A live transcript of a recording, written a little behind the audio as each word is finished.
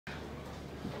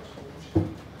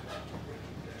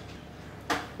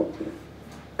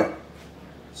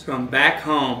So I'm back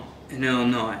home in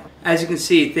Illinois. As you can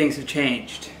see, things have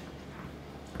changed.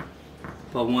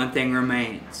 But one thing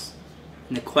remains.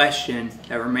 And the question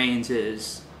that remains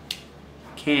is,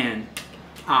 can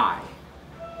I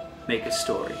make a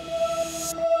story?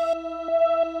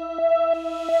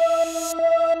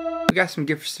 We got some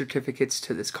gift certificates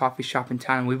to this coffee shop in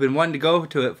town. We've been wanting to go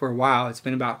to it for a while. It's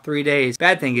been about 3 days.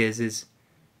 Bad thing is it's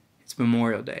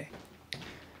Memorial Day.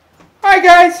 Alright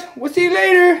guys, we'll see you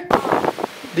later.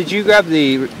 Did you grab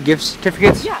the gift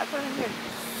certificates? Yeah, I put them here.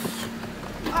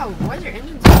 Oh, why is your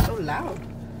engine so loud?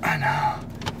 I know.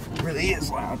 It really is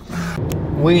loud.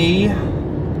 We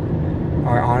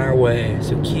are on our way.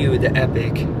 So cue the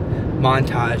epic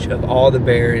montage of all the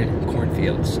buried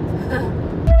cornfields.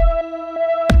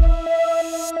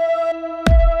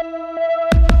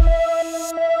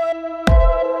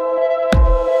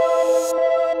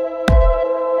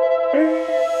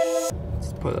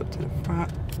 Let's pull up to the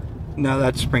front. No,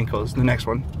 that's sprinkles. The next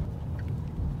one.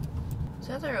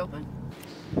 So they're open.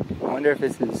 I wonder if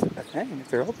this is a thing, if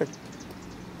they're open.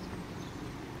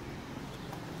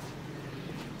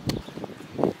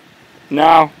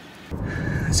 No.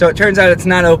 So it turns out it's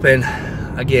not open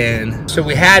again. So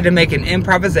we had to make an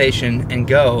improvisation and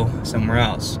go somewhere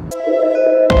else.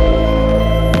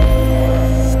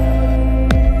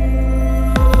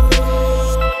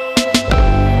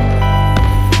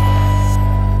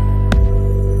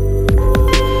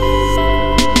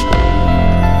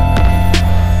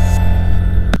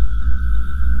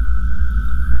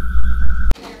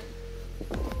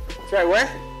 Right where?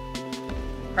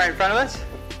 Right in front of us?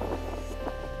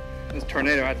 There's a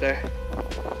tornado out there.